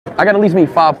I gotta at least meet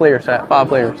 5 players, chat. 5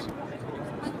 players.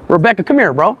 Rebecca, come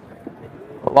here, bro.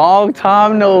 Long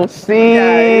time no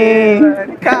see.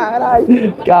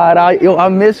 God, yo, I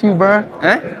miss you, bro.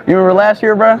 You remember last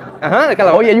year, bro?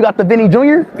 Aquela. Oh yeah, you got the Vinny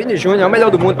Jr. Vini Júnior é o melhor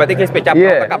do mundo, vai ter que respeitar a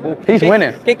prova, acabou. He's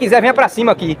winning. Quem quiser, venha pra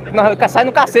cima aqui. Sai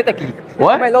no cacete aqui.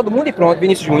 What? É o melhor do mundo e pronto,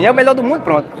 Vinícius Júnior. É o melhor do mundo e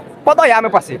pronto. Pode olhar, meu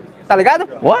parceiro. Tá ligado?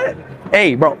 What?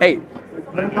 Hey, bro, hey.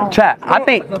 Chat, I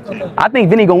think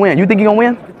Vinny gonna win. You think he gonna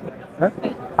win?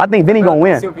 I think Vinny gonna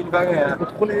win. Seu Vini vai ganhar.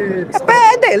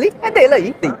 É dele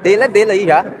aí. É dele aí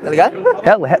já, tá ligado?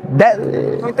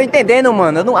 Não tô entendendo,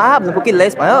 mano. Eu não abro, porque lê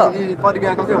espanhol. Ele pode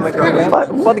ganhar qualquer um, vai ganhar.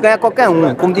 Pode ganhar qualquer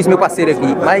um, como disse meu parceiro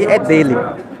aqui. Mas é dele.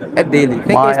 É dele.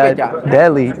 Tem que respeitar.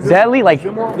 Deli, like,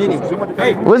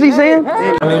 what's he saying?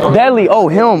 Deli, oh,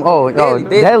 him,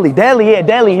 Deli, yeah,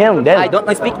 Deli, him, Deli. I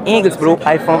don't speak English, bro.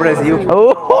 I'm from Brazil.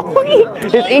 Oh,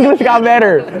 his English got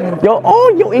better.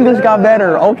 Your English got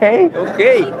better, okay?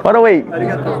 Ok. By the way,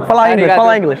 fala English.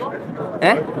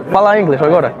 Fala English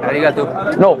agora. Arigato.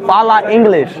 No, fala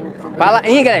English. Fala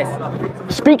inglês.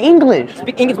 Speak English.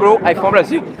 Speak English, bro. I'm from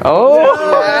Brazil. Oh,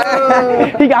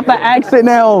 he got the accent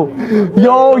now.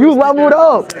 Yo, you leveled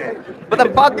up. What the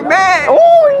fuck, man?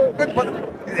 Oh.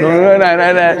 No.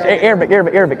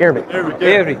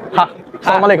 Arabic. Ha.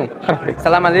 Salam alaikum.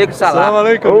 Salam alaikum, salam.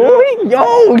 Oh,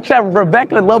 yo,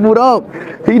 Rebecca leveled up.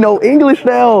 He know English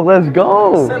now. Let's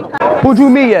go. Who'd you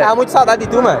meet Tava at? muito saudade de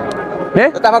tu, mano.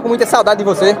 Yeah? Eu tava com muita saudade de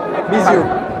você. Miss you.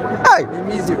 Ai,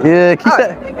 miss you. Yeah,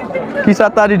 que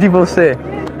saudade de você.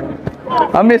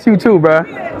 I miss you too, bro.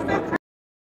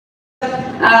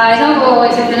 Es algo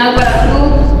excepcional para el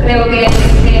club, creo que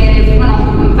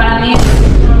bueno, para mí es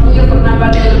un orgullo formar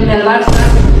parte del Barça,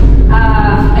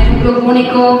 es un club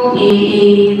único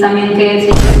y también que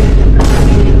siempre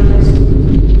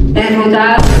es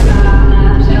disfrutar,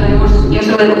 yo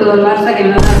soy del Barça, que me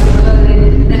da